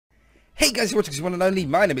Hey guys, you're watching one and only.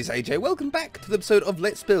 My name is AJ. Welcome back to the episode of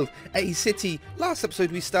Let's Build a City. Last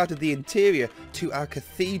episode we started the interior to our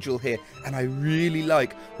cathedral here, and I really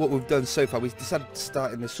like what we've done so far. We decided to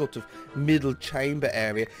start in this sort of middle chamber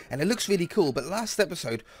area, and it looks really cool. But last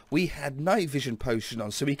episode we had night vision potion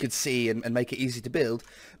on so we could see and make it easy to build,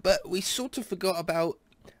 but we sort of forgot about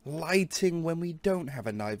lighting when we don't have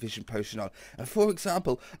a night vision potion on. And for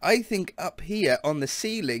example, I think up here on the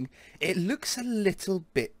ceiling it looks a little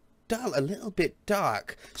bit dull, a little bit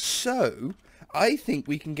dark, so I think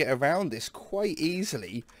we can get around this quite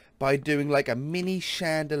easily by doing like a mini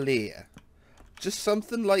chandelier, just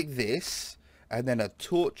something like this, and then a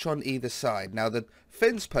torch on either side. Now the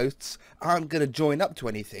fence posts aren't going to join up to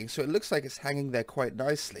anything, so it looks like it's hanging there quite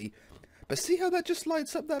nicely. But see how that just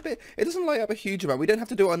lights up that bit? It doesn't light up a huge amount. We don't have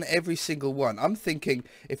to do it on every single one. I'm thinking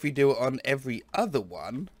if we do it on every other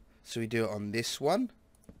one, so we do it on this one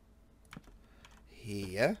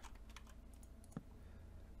here,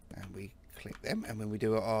 and we click them, and when we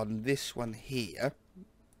do it on this one here,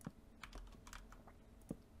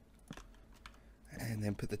 and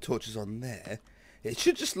then put the torches on there, it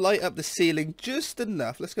should just light up the ceiling just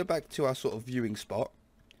enough. Let's go back to our sort of viewing spot.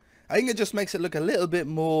 I think it just makes it look a little bit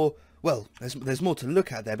more, well, there's more to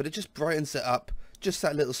look at there, but it just brightens it up just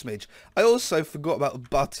that little smidge. I also forgot about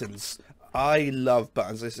buttons. I love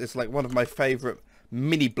buttons. It's like one of my favourite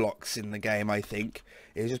mini blocks in the game, I think.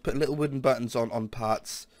 You just put little wooden buttons on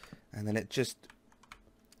parts, and then it just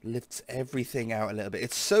lifts everything out a little bit.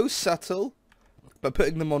 It's so subtle, but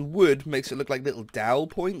putting them on wood makes it look like little dowel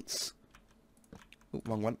points. Oh,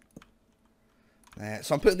 wrong one. There.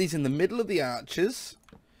 So I'm putting these in the middle of the arches,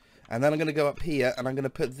 and then I'm going to go up here, and I'm going to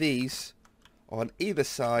put these on either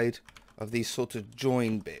side of these sort of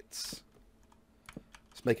join bits.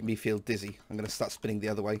 It's making me feel dizzy. I'm going to start spinning the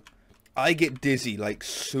other way. I get dizzy like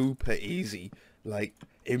super easy, like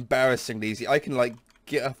embarrassingly easy. I can like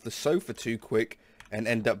get off the sofa too quick and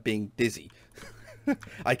end up being dizzy.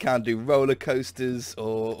 I can't do roller coasters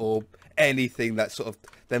or anything that sort of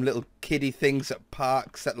them little kiddie things at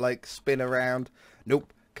parks that like spin around.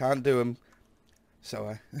 Nope, can't do them.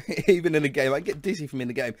 So even in a game, I get dizzy from in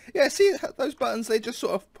the game. Yeah, see those buttons? They just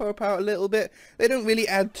sort of pop out a little bit. They don't really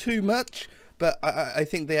add too much, but I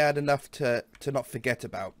think they add enough to not forget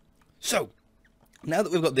about. So now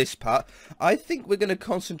that we've got this part, I think we're going to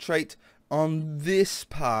concentrate on this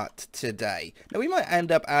part today. Now we might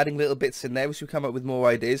end up adding little bits in there as we come up with more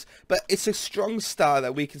ideas, but it's a strong start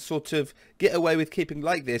that we can sort of get away with keeping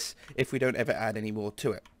like this if we don't ever add any more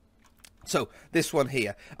to it. So this one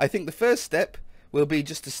here, I think the first step will be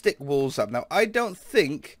just to stick walls up. Now I don't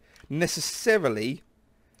think necessarily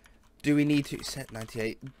do we need to set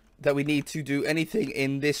 98 that we need to do anything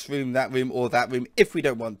in this room, that room, or that room if we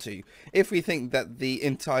don't want to. If we think that the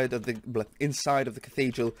inside of the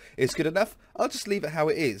cathedral is good enough, I'll just leave it how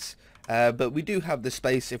it is. But we do have the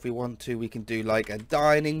space if we want to. We can do like a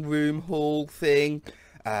dining room hall thing.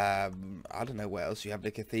 I don't know what else you have in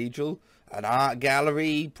the cathedral. An art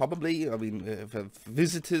gallery, probably. I mean, for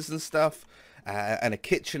visitors and stuff. And a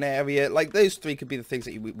kitchen area. Like those three could be the things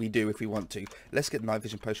that we do if we want to. Let's get night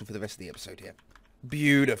vision potion for the rest of the episode here.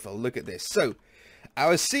 Beautiful, look at this. So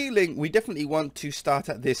our ceiling, we definitely want to start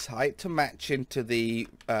at this height to match into the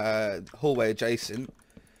hallway adjacent,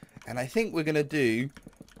 and I think we're going to do,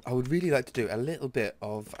 I would really like to do a little bit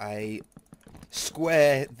of a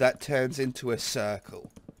square that turns into a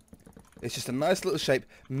circle. It's just a nice little shape.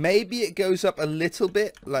 Maybe it goes up a little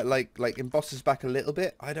bit, like embosses back a little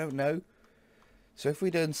bit, I don't know. So if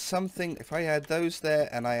we done something, if I add those there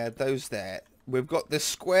and I add those there, we've got the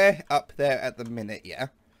square up there at the minute, yeah?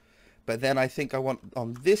 But then I think I want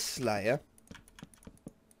on this layer,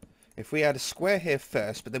 if we add a square here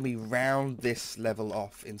first, but then we round this level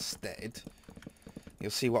off instead,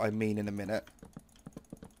 you'll see what I mean in a minute.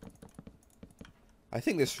 I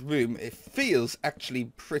think this room, it feels actually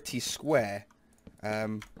pretty square.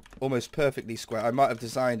 Almost perfectly square. I might have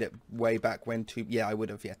designed it way back when too. Yeah, I would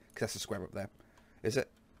have, yeah. Because that's a square up there. Is it?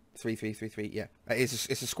 3, 3, 3, 3, yeah.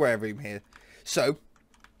 It's a square room here. So,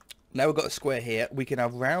 now we've got a square here. We can now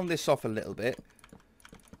round this off a little bit.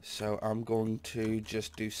 So, I'm going to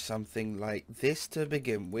just do something like this to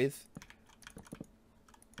begin with.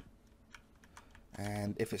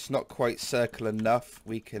 And if it's not quite circle enough,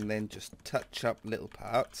 we can then just touch up little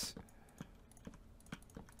parts.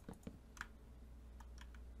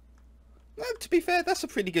 Now, to be fair, that's a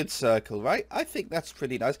pretty good circle, right? I think that's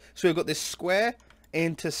pretty nice. So, we've got this square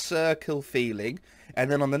into circle feeling, and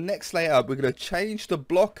then on the next layer up we're going to change the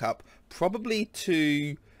block up probably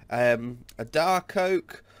to a dark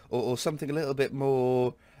oak or something a little bit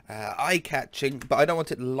more eye-catching, but I don't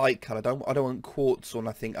want it light colour. I don't want quartz or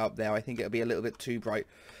nothing up there. I think it'll be a little bit too bright.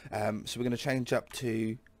 So we're going to change up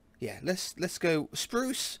to, yeah, let's go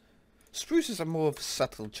spruce. Spruce is a more of a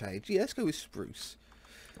subtle change. Yeah, let's go with spruce.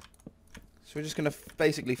 So we're just going to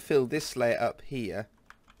basically fill this layer up here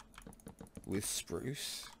with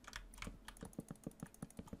spruce.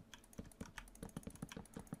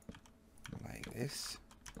 Like this.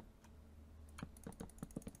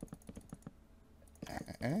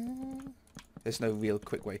 There's no real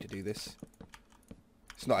quick way to do this.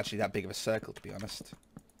 It's not actually that big of a circle, to be honest.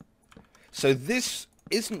 So this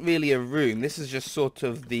isn't really a room. This is just sort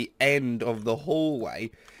of the end of the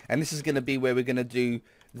hallway, and this is going to be where we're going to do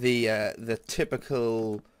the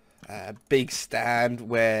typical big stand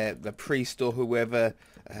where the priest or whoever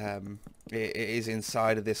is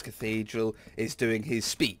inside of this cathedral is doing his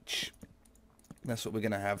speech. That's what we're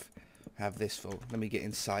going to have this for. Let me get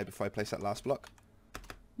inside before I place that last block.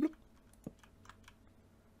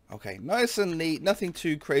 Okay, nice and neat. Nothing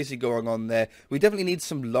too crazy going on there. We definitely need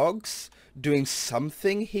some logs doing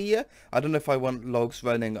something here. I don't know if I want logs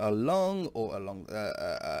running along or along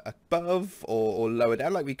above or lower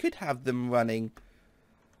down. Like, we could have them running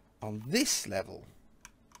on this level.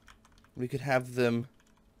 We could have them,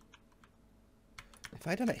 if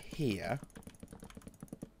I done it here,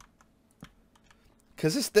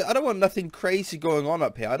 because I don't want nothing crazy going on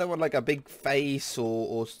up here. I don't want like a big face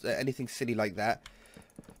or anything silly like that.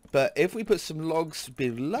 But if we put some logs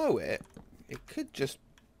below it, it could just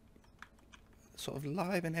sort of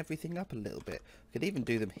liven everything up a little bit. We could even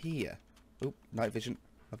do them here. Oh, night vision.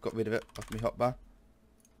 I've got rid of it off my hotbar.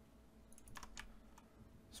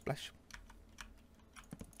 Splash.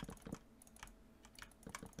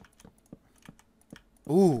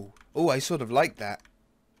 Ooh. Oh, I sort of like that.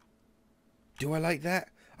 Do I like that?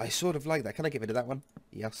 I sort of like that. Can I get rid of that one?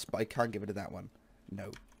 Yes, but I can't get rid of that one.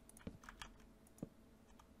 No.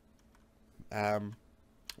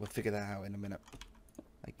 We'll figure that out in a minute.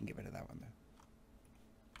 I can get rid of that one though.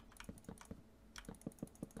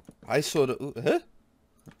 I sort of... Huh?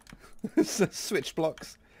 Switch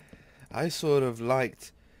blocks. I sort of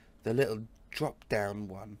liked the little drop down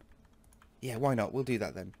one. Yeah, why not? We'll do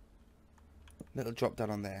that then. Little drop down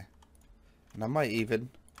on there. And I might even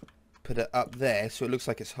put it up there so it looks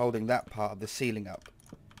like it's holding that part of the ceiling up.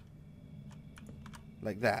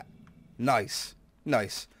 Like that. Nice.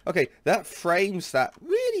 Nice. Okay, that frames that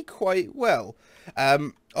really quite well.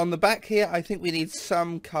 On the back here, I think we need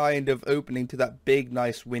some kind of opening to that big,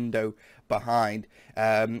 nice window behind.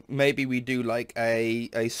 Maybe we do like a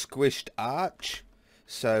squished arch.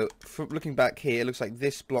 So, from looking back here, it looks like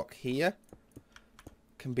this block here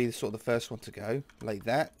can be sort of the first one to go, like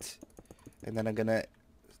that. And then I'm going to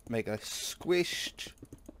make a squished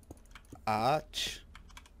arch,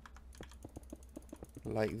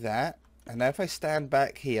 like that. And now if I stand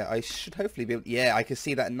back here, I should hopefully be able... Yeah, I can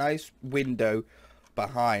see that nice window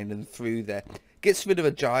behind and through there. Gets rid of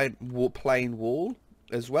a giant plain wall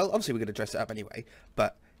as well. Obviously, we're going to dress it up anyway,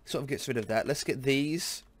 but sort of gets rid of that. Let's get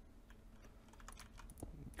these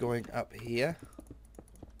going up here.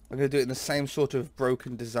 I'm going to do it in the same sort of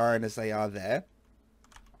broken design as they are there.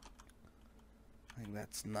 I think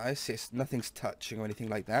that's nice. Yes, nothing's touching or anything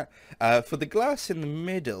like that. For the glass in the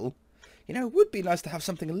middle... You know, it would be nice to have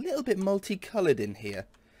something a little bit multicolored in here.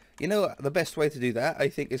 You know, the best way to do that, I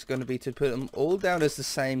think, is going to be to put them all down as the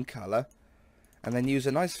same color. And then use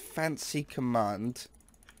a nice fancy command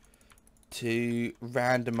to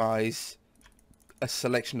randomize a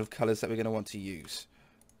selection of colors that we're going to want to use.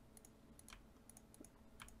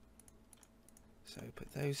 So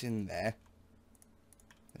put those in there.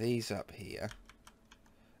 These up here.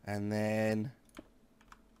 And then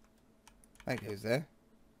that goes there.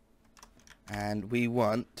 And we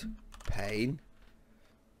want pane.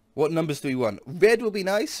 What numbers do we want? Red will be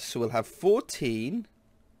nice, so we'll have 14,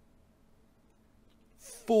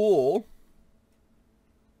 4,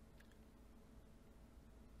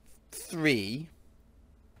 3,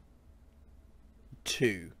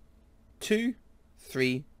 2, 2,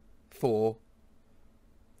 3, 4,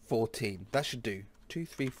 14. That should do. 2,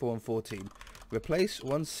 3, 4, and 14. Replace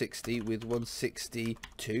 160 with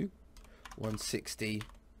 162,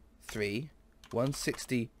 163,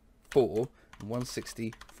 164, and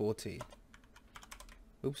 160, 14.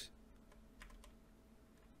 Oops.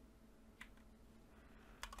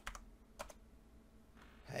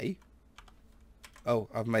 Hey. Oh,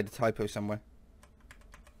 I've made a typo somewhere.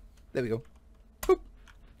 There we go. Boop.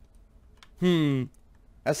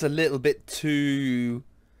 That's a little bit too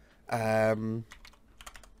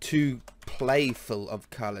playful of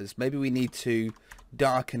colours. Maybe we need to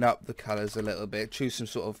darken up the colours a little bit. Choose some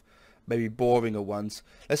sort of maybe boringer ones.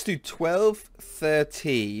 Let's do 12,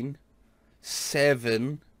 13,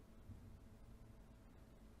 7.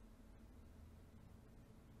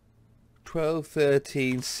 12,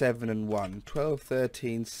 13, 7 and 1. 12,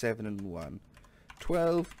 13, 7 and 1.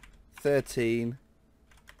 12, 13,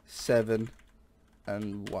 7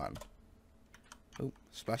 and 1. Oh,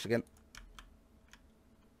 splash again.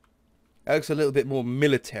 That looks a little bit more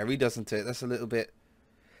military, doesn't it? That's a little bit...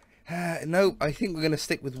 no, I think we're going to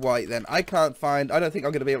stick with white then. I don't think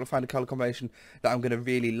I'm going to be able to find a colour combination that I'm going to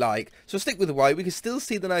really like. So stick with white. We can still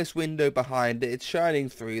see the nice window behind it. It's shining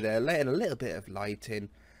through there, letting a little bit of light in.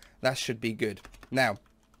 That should be good. Now,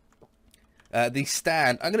 the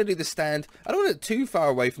stand. I'm going to do the stand. I don't want it too far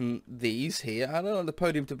away from these here. I don't want the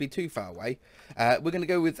podium to be too far away. We're going to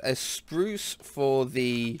go with a spruce for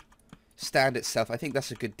the stand itself. I think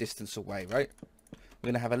that's a good distance away, right? We're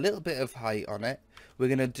going to have a little bit of height on it. We're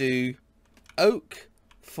going to do oak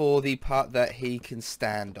for the part that he can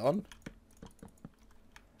stand on.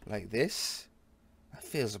 Like this. That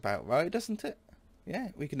feels about right, doesn't it? Yeah,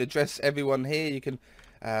 we can address everyone here. You can...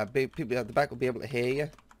 people at the back will be able to hear you.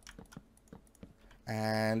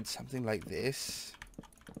 And something like this.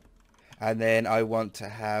 And then I want to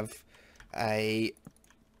have a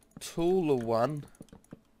taller one.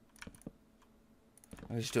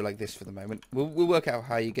 I'll just do it like this for the moment. We'll work out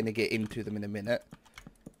how you're going to get into them in a minute.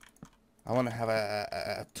 I want to have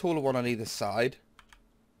a taller one on either side.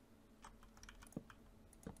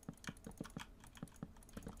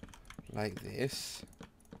 Like this.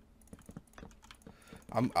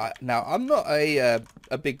 Now, I'm not a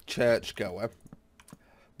big church goer,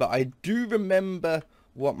 but I do remember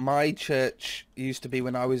what my church used to be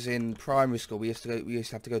when I was in primary school. We used to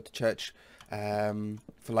have to go to church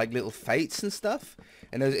for like little fetes and stuff,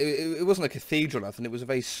 and it wasn't a cathedral or nothing. It was a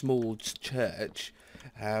very small church,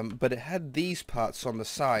 but it had these parts on the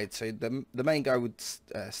side. So the main guy would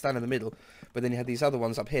stand in the middle, but then you had these other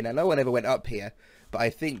ones up here. Now, no one ever went up here. But I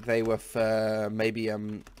think they were for maybe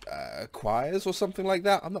choirs or something like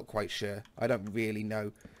that. I'm not quite sure. I don't really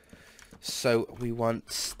know. So we want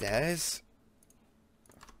stairs.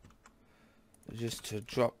 Just to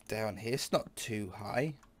drop down here. It's not too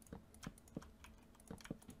high.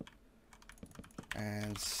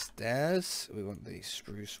 And stairs. We want these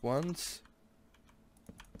spruce ones.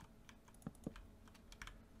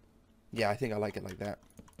 Yeah, I think I like it like that.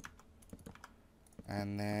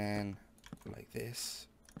 And then... like this.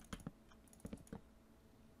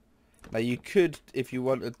 Now you could, if you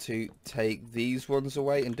wanted to, take these ones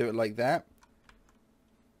away and do it like that.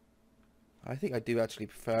 I think I do actually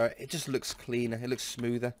prefer it. It just looks cleaner. It looks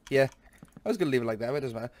smoother. Yeah, I was going to leave it like that, but it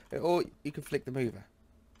doesn't matter. Or you can flick them over.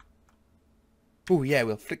 Oh yeah,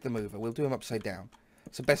 we'll flick them over. We'll do them upside down.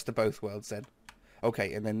 It's the best of both worlds then.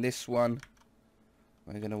 Okay, and then this one,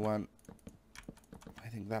 we're going to want, I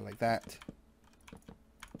think that like that.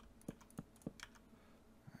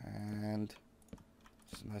 And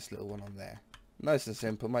just a nice little one on there. Nice and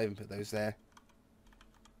simple. Might even put those there.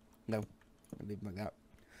 No, I'll leave them like that.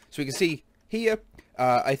 So we can see here.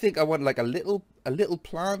 I think I want like a little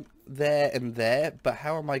plant there and there. But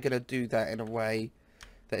how am I going to do that in a way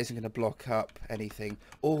that isn't going to block up anything?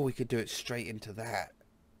 Or we could do it straight into that.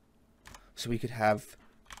 So we could have.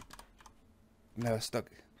 No, it's not.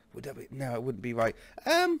 Would that be? No, it wouldn't be right.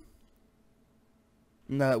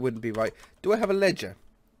 No, it wouldn't be right. Do I have a ledger?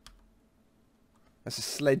 That's a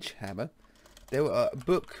sledgehammer. There were a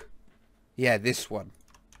book. Yeah, this one.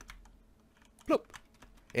 Plop.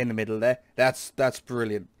 In the middle there. That's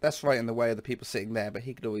brilliant. That's right in the way of the people sitting there, but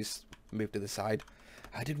he could always move to the side.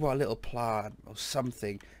 I did want a little plant or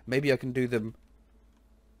something. Maybe I can do them.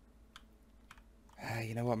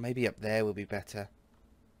 You know what? Maybe up there will be better.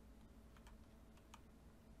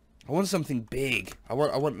 I want something big. I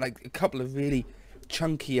want like a couple of really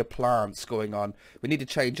chunkier plants going on. We need to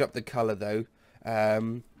change up the colour though.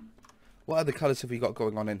 What other colours have we got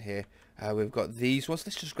going on in here? We've got these ones.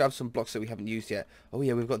 Let's just grab some blocks that we haven't used yet. Oh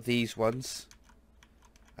yeah, we've got these ones.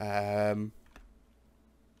 That's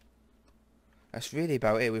really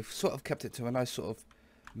about it. We've sort of kept it to a nice sort of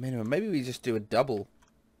minimum. Maybe we just do a double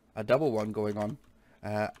one going on.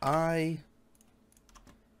 I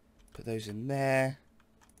put those in there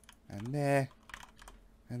and there,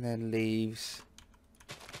 and then leaves.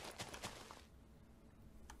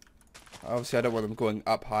 Obviously, I don't want them going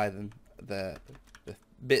up higher than the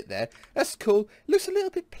bit there. That's cool. It looks a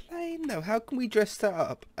little bit plain though. How can we dress that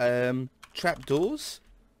up? Trapdoors.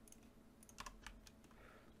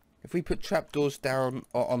 If we put trapdoors down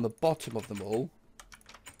on the bottom of them all,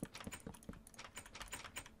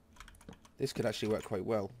 this could actually work quite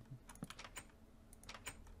well.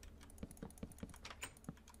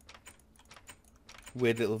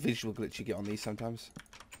 weird little visual glitch you get on these sometimes.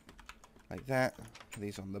 Like that.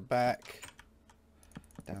 These on the back.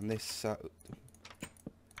 Down this side.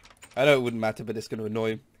 I know it wouldn't matter, but it's going to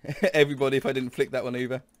annoy everybody if I didn't flick that one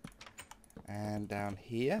over. And down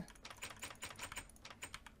here.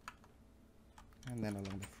 And then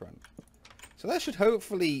along the front. So that should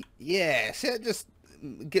hopefully, yeah, see, it just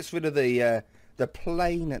gets rid of the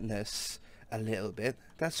plainness a little bit.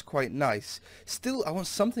 That's quite nice. Still, I want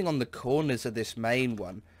something on the corners of this main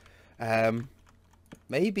one.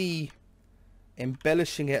 Maybe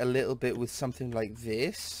embellishing it a little bit with something like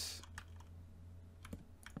this.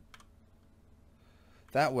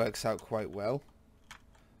 That works out quite well.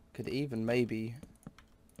 Could even maybe...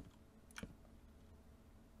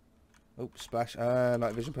 Oh, splash.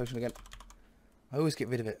 Night vision potion again. I always get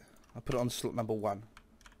rid of it. I'll put it on slot number 1.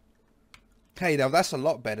 Okay, now that's a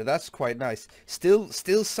lot better. That's quite nice. Still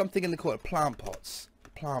something in the corner. Plant pots.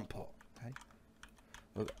 Plant pot. Okay.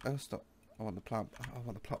 Oh, stop. I want the plant. I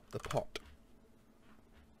want the pot.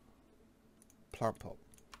 Plant pot.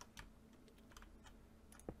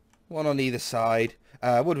 One on either side.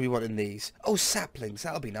 What do we want in these? Oh, saplings.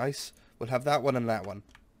 That'll be nice. We'll have that one and that one.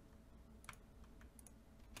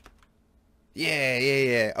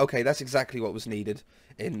 Yeah. Okay, that's exactly what was needed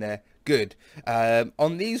in there. Good.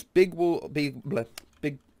 On these big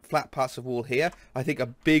flat parts of wall here, I think a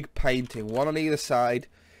big painting, one on either side.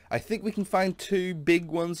 I think we can find 2 big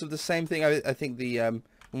ones of the same thing. I think the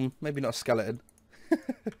maybe not a skeleton.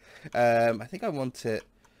 I think I want it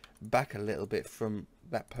back a little bit from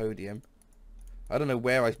that podium. I don't know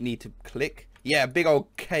where I need to click. Yeah, big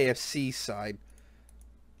old KFC sign.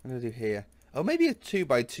 What do I do here? Oh, maybe a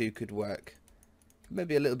 2x2 could work.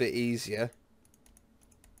 Maybe a little bit easier.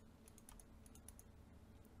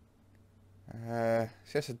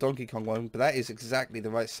 See, that's a Donkey Kong one, but that is exactly the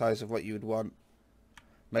right size of what you would want.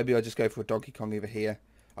 Maybe I'll just go for a Donkey Kong over here.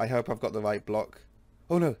 I hope I've got the right block.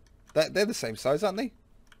 Oh no, they're the same size, aren't they?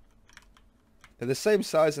 They're the same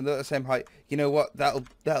size and they're the same height. You know what?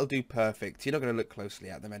 That'll do perfect. You're not going to look closely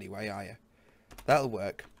at them anyway, are you? That'll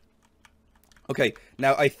work. Okay,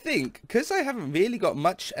 now I think, because I haven't really got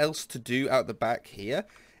much else to do out the back here,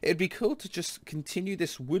 it'd be cool to just continue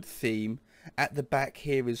this wood theme at the back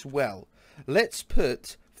here as well. Let's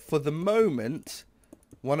put, for the moment,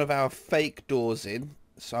 one of our fake doors in.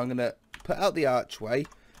 So I'm going to put out the archway.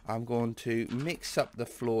 I'm going to mix up the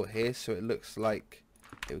floor here so it looks like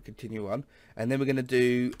it will continue on. And then we're going to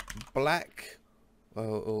do black,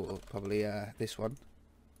 probably this one,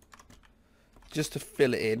 just to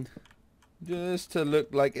fill it in. Just to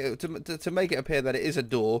look like it, to make it appear that it is a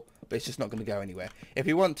door, but it's just not going to go anywhere. If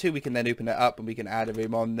we want to, we can then open it up and we can add a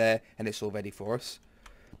room on there and it's all ready for us.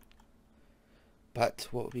 But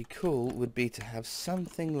what would be cool would be to have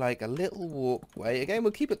something like a little walkway. Again,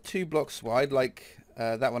 we'll keep it 2 blocks wide, like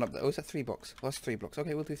that one up there. Oh, is that 3 blocks? Well, that's 3 blocks.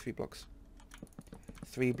 Okay, we'll do 3 blocks.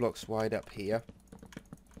 3 blocks wide up here.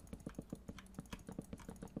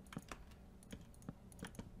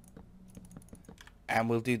 And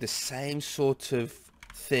we'll do the same sort of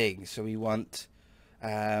thing. So we want,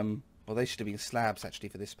 well, they should have been slabs actually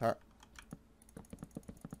for this part.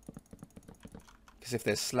 Because if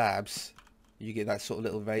there's slabs, you get that sort of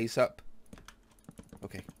little raise up.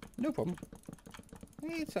 Okay, no problem.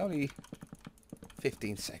 It's only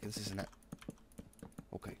 15 seconds, isn't it?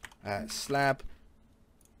 Okay, slab.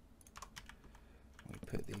 We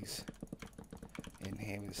put these in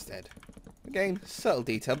here instead. Again, subtle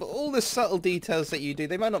detail, but all the subtle details that you do,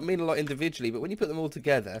 they might not mean a lot individually, but when you put them all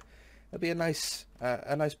together, there'll be a nice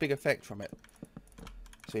big effect from it.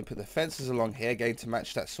 So we put the fences along here, again, to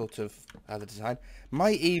match that sort of other design.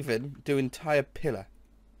 Might even do entire pillar,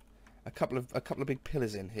 a couple of big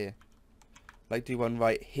pillars in here. Like do one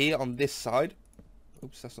right here on this side.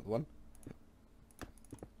 Oops, that's not the one.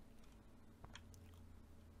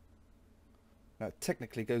 Now it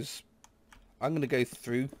technically goes. I'm going to go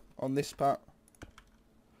through on this part,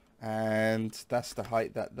 and that's the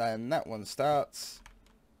height that then that one starts,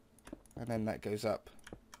 and then that goes up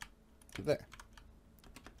to there.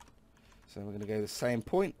 So we're going to go the same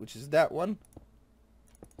point, which is that one.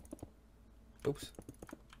 Oops.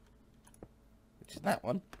 Which is that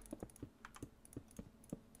one.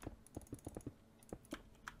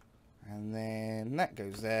 And then that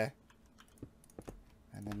goes there,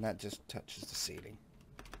 and then that just touches the ceiling.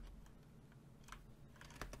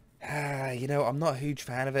 You know, I'm not a huge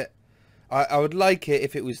fan of it. I would like it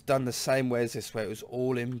if it was done the same way as this, where it was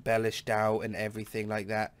all embellished out and everything like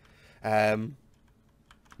that.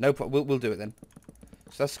 No problem. We'll do it then.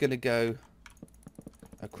 So that's going to go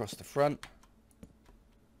across the front.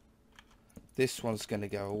 This one's going to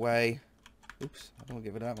go away. Oops, I don't want to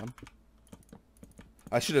give it that one.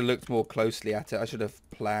 I should have looked more closely at it. I should have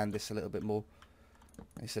planned this a little bit more.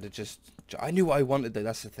 Instead of just... I knew what I wanted though,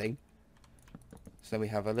 that's the thing. So we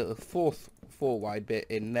have a little four wide bit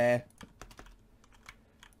in there.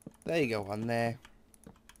 There you go, on there.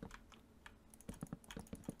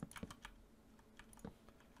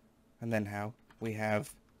 And then how? We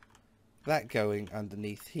have that going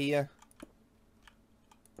underneath here.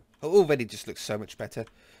 It already just looks so much better.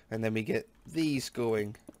 And then we get these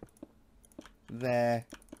going there.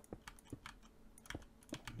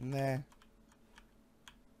 And there.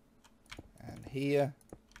 And here.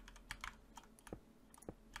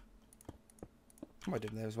 What am I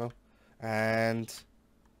doing there as well? And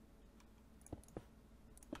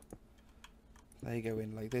they go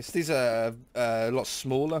in like this. These are a lot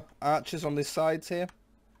smaller arches on this sides here.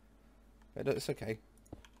 But it's okay.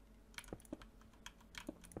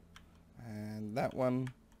 And that one,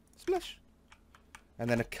 splash. And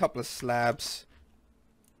then a couple of slabs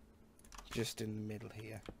just in the middle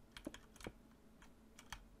here.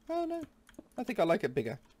 Oh no, I think I like it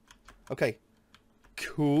bigger. Okay,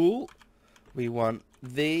 cool. We want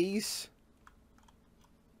these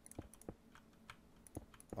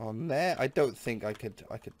on there. I don't think I could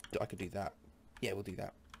do that. Yeah, we'll do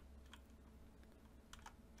that.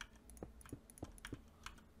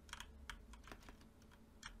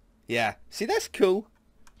 Yeah, see, that's cool.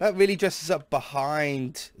 That really dresses up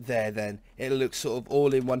behind there then. It looks sort of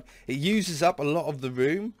all in one. It uses up a lot of the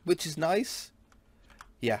room, which is nice.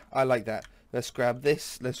 Yeah, I like that. Let's grab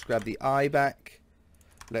this. Let's grab the eye back.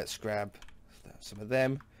 Let's grab some of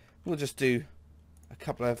them. We'll just do a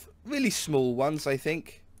couple of really small ones, I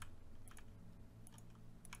think.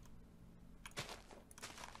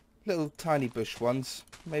 Little tiny bush ones.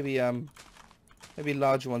 Maybe maybe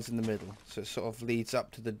larger ones in the middle. So it sort of leads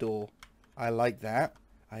up to the door. I like that.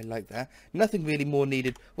 I like that. Nothing really more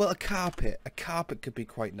needed. Well, a carpet. A carpet could be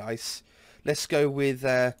quite nice. Let's go with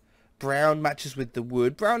brown, matches with the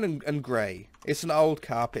wood. Brown and grey. It's an old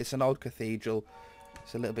carpet. It's an old cathedral.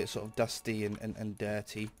 It's a little bit sort of dusty and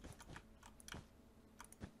dirty.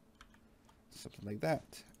 Something like that.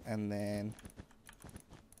 And then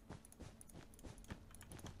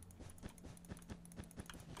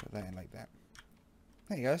put that in like that.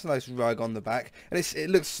 There you go. That's a nice rug on the back. And it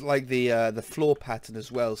looks like the floor pattern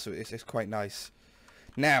as well, so it's quite nice.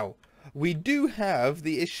 Now, we do have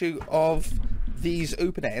the issue of these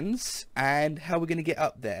open ends and how we're going to get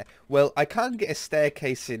up there. Well, I can't get a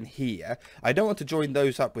staircase in here. I don't want to join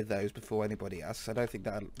those up with those before anybody asks. I don't think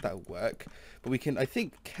that'll work. But we can, I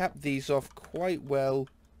think, cap these off quite well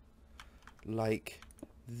like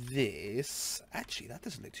this. Actually, that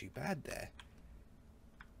doesn't look too bad there.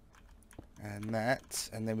 And that,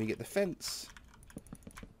 and then we get the fence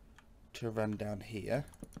to run down here.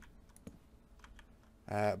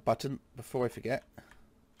 Button, before I forget,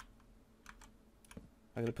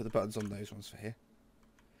 I'm going to put the buttons on those ones for here.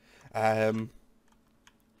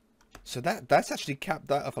 So that's actually capped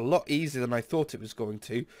that off a lot easier than I thought it was going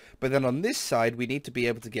to. But then on this side, we need to be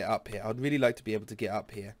able to get up here. I'd really like to be able to get up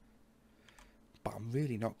here. But I'm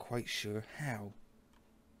really not quite sure how.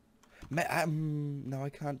 No, I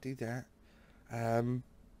can't do that.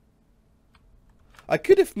 I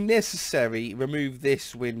could, if necessary, remove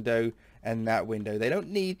this window and that window. They don't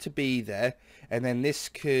need to be there. And then this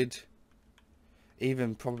could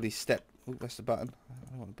even probably step... Oh, that's the button. I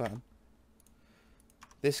don't want a button.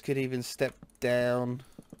 This could even step down,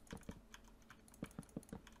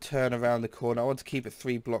 turn around the corner. I want to keep it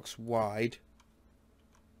 3 blocks wide.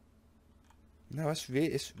 No, it's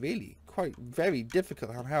really quite very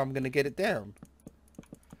difficult on how I'm going to get it down.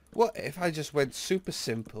 What if I just went super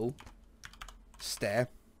simple stair,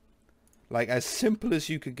 like as simple as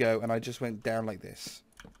you could go, and I just went down like this?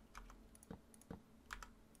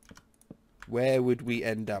 Where would we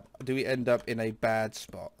end up? Do we end up in a bad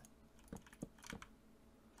spot?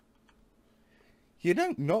 You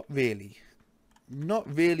know, not really.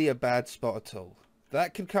 Not really a bad spot at all.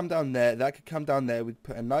 That could come down there. That could come down there. We'd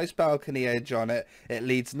put a nice balcony edge on it. It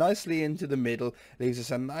leads nicely into the middle. Leaves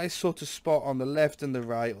us a nice sort of spot on the left and the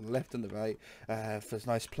right, or the left and the right, for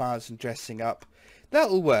nice plants and dressing up.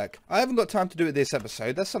 That'll work. I haven't got time to do it this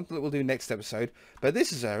episode. That's something that we'll do next episode. But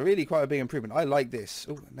this is a really quite a big improvement. I like this.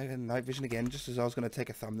 Oh, night vision again, just as I was going to take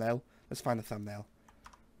a thumbnail. Let's find a thumbnail.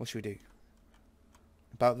 What should we do?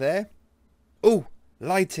 About there? Oh,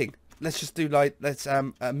 lighting. Let's just do light. Let's,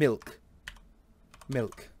 milk.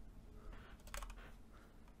 Milk.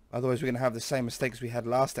 Otherwise we're going to have the same mistakes we had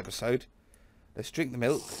last episode. Let's drink the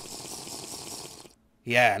milk.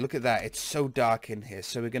 Yeah, look at that. It's so dark in here.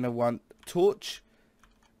 So we're going to want torch.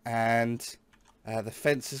 And the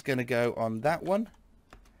fence is going to go on that one.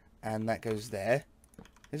 And that goes there.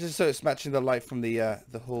 It's just so it's matching the light from the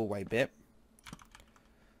hallway bit.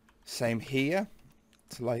 Same here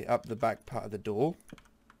to light up the back part of the door.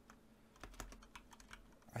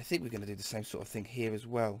 I think we're going to do the same sort of thing here as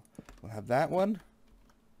well. We'll have that one.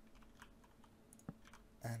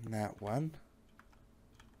 And that one.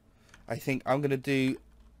 I think I'm going to do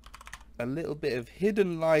a little bit of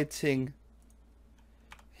hidden lighting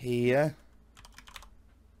here.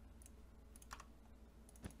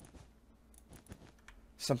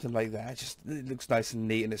 Something like that. Just it looks nice and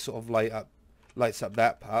neat, and it sort of lights up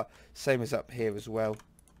that part. Same as up here as well.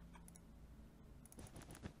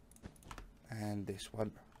 And this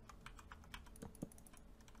one.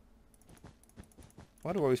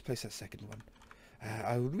 Why do I always place that second one?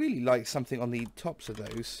 I would really like something on the tops of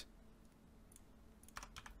those.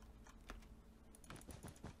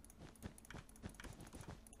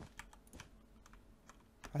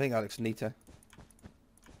 I think that looks neater.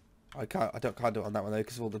 I can't do it on that one though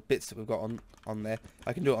because of all the bits that we've got on there.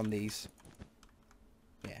 I can do it on these.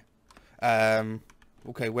 Yeah.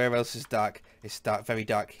 Okay, where else is dark? It's dark, very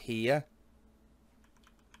dark here.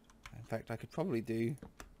 In fact, I could probably do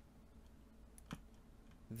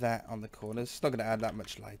that on the corners. It's not going to add that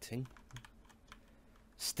much lighting.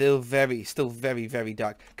 Still very, very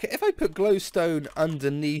dark. Okay, if I put glowstone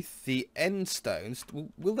underneath the end stones,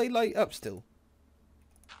 will they light up still?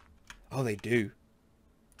 Oh, they do.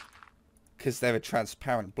 Because they're a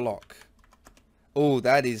transparent block. Oh,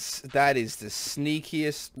 that is the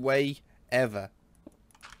sneakiest way ever.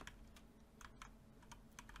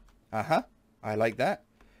 I like that.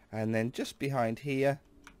 And then just behind here,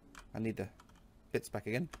 I need the bits back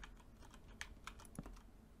again.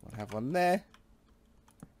 We'll have one there.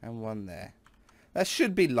 And one there. That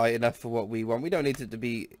should be light enough for what we want. We don't need it to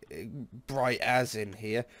be bright as in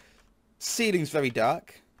here. Ceiling's very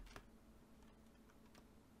dark.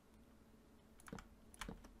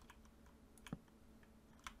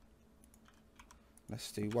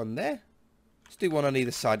 Let's do one there. Let's do one on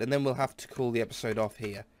either side, and then we'll have to call the episode off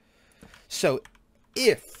here. So,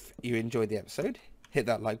 if you enjoyed the episode, hit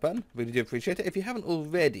that like button. Really do appreciate it. If you haven't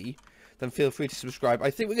already, then feel free to subscribe. I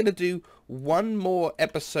think we're going to do one more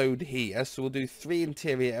episode here. So we'll do 3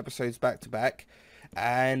 interior episodes back to back.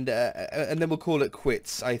 And then we'll call it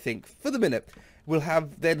quits, I think, for the minute. We'll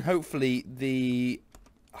have then hopefully the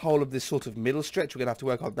whole of this sort of middle stretch. We're going to have to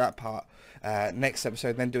work on that part next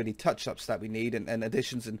episode, then do any touch-ups that we need and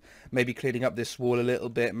additions, and maybe cleaning up this wall a little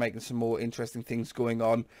bit, making some more interesting things going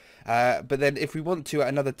on. But then if we want to at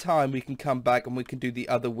another time, we can come back and we can do the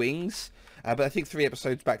other wings. But I think 3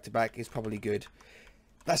 episodes back to back is probably good.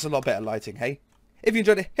 That's a lot better lighting, hey? If you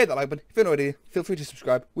enjoyed it, hit that like button. If you're not already, feel free to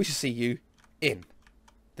subscribe. We shall see you in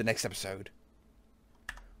the next episode.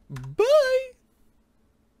 Bye!